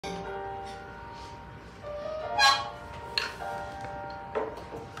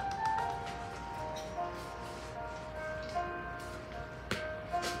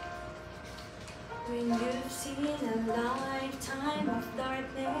lifetime of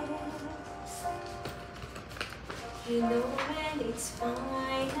darkness, you know when it's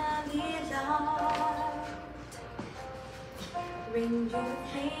finally light. When you've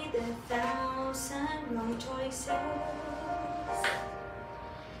made 1,000 wrong choices,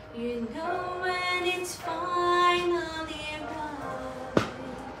 you know when it's finally right.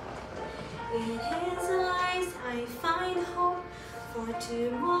 In his eyes I find hope for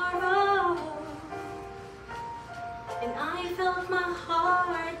tomorrow, and I felt my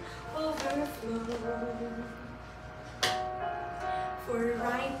heart overflow. For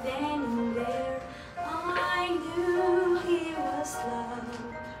right then and there I knew he was love,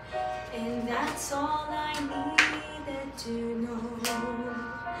 and that's all I needed to know.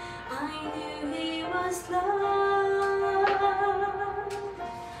 I knew he was love,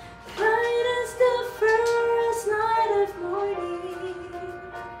 bright as the first light of morning.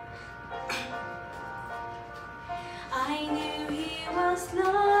 I knew he was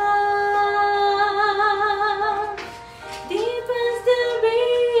love, deep as the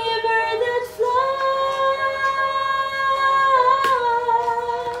river that flows.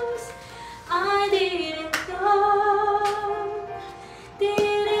 I didn't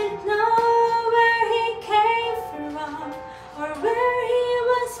know where he came from or where he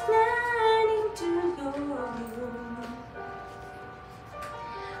was planning to go.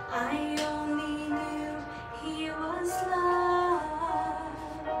 I only knew he was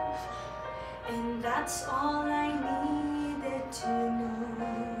love, and that's all I needed to know.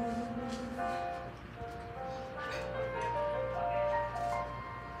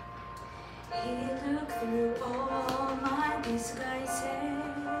 He looked through all my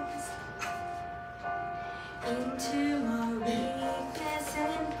disguises, into my weakness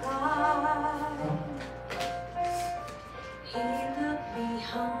and pride. He looked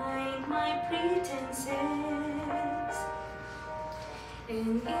behind my pretenses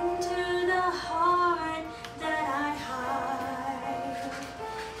and into the heart that I hide.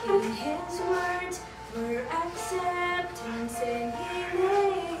 In his words were acceptance and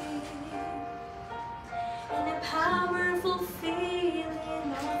healing, and a powerful feeling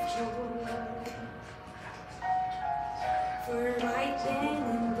of joy. For right then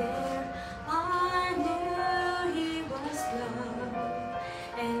and there I knew he was love,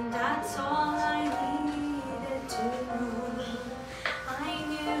 and that's all I needed to know. I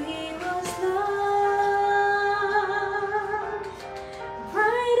knew he was love,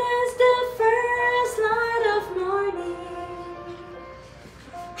 bright as the first light of morning.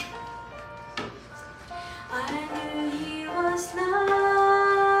 I knew he was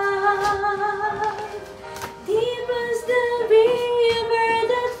love, deep as the river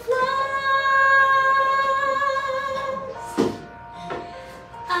that flows.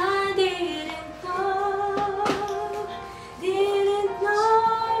 I didn't know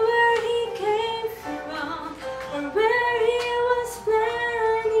where he came from or where he was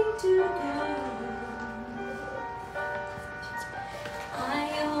planning to go. I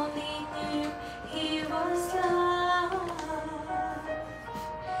only knew he was love,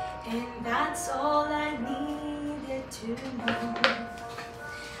 and that's all I needed to know.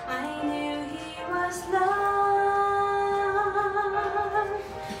 I knew he was love.